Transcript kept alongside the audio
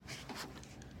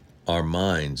Our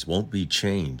minds won't be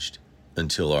changed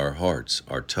until our hearts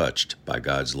are touched by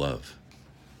God's love.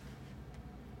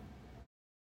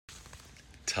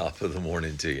 Top of the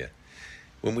morning to you.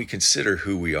 When we consider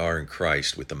who we are in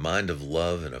Christ with the mind of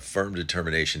love and a firm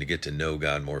determination to get to know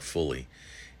God more fully,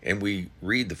 and we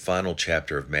read the final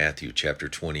chapter of Matthew, chapter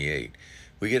 28,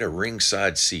 we get a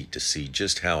ringside seat to see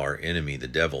just how our enemy, the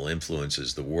devil,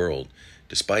 influences the world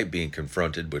despite being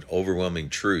confronted with overwhelming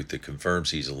truth that confirms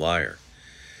he's a liar.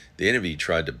 The enemy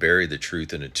tried to bury the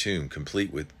truth in a tomb,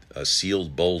 complete with a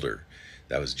sealed boulder.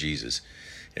 That was Jesus.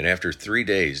 And after 3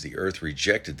 days, the earth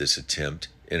rejected this attempt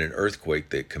in an earthquake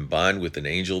that, combined with an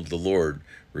angel of the Lord,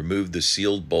 removed the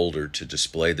sealed boulder to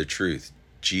display the truth.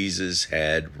 Jesus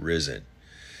had risen.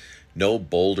 No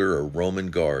boulder or Roman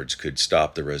guards could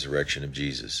stop the resurrection of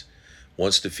Jesus.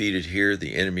 Once defeated here,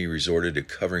 the enemy resorted to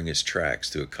covering his tracks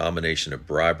through a combination of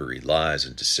bribery, lies,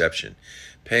 and deception,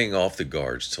 paying off the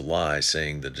guards to lie,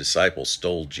 saying the disciples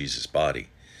stole Jesus' body.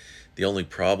 The only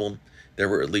problem? There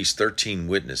were at least 13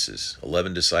 witnesses,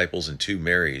 11 disciples and 2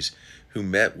 Marys, who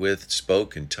met with,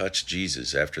 spoke, and touched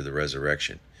Jesus after the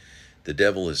resurrection. The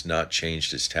devil has not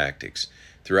changed his tactics.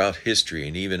 Throughout history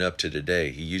and even up to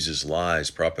today, he uses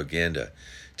lies, propaganda,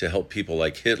 to help people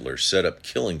like Hitler set up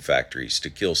killing factories to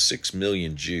kill 6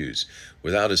 million Jews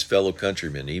without his fellow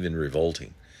countrymen even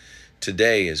revolting.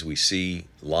 Today, as we see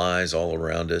lies all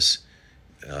around us,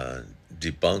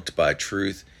 debunked by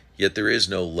truth, yet there is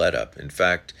no let-up. In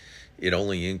fact, it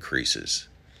only increases.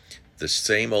 The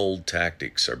same old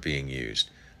tactics are being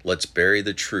used. Let's bury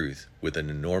the truth with an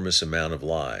enormous amount of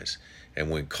lies. And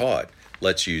when caught,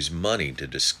 let's use money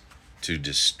to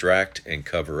distract and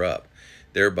cover up,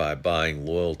 thereby buying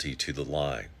loyalty to the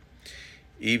lie.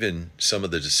 Even some of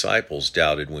the disciples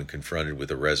doubted when confronted with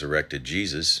a resurrected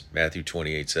Jesus, Matthew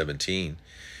 28:17.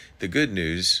 The good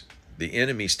news, the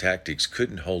enemy's tactics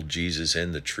couldn't hold Jesus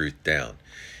and the truth down.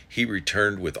 He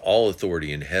returned with all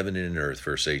authority in heaven and in earth,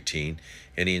 verse 18,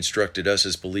 and he instructed us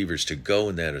as believers to go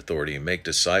in that authority and make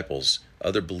disciples,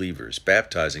 other believers,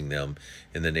 baptizing them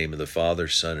in the name of the Father,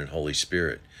 Son, and Holy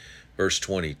Spirit. Verse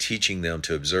 20, teaching them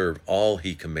to observe all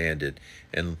he commanded,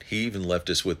 and he even left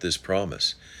us with this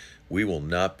promise: we will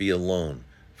not be alone,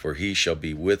 for he shall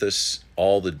be with us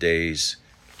all the days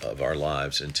of our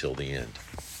lives until the end.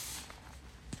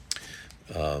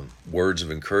 Words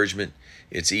of encouragement.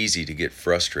 It's easy to get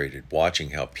frustrated watching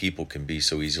how people can be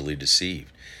so easily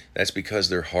deceived. That's because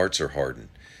their hearts are hardened.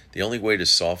 The only way to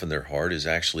soften their heart is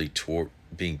actually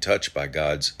being touched by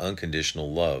God's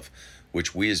unconditional love,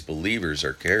 which we as believers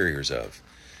are carriers of.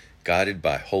 Guided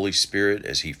by Holy Spirit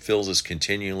as he fills us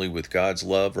continually with God's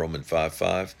love, Romans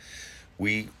 5:5,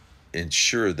 we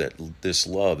ensure that this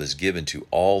love is given to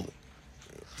all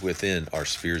within our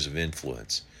spheres of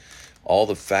influence. All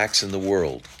the facts in the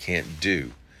world can't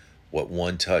do what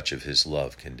one touch of his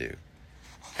love can do.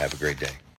 Have a great day.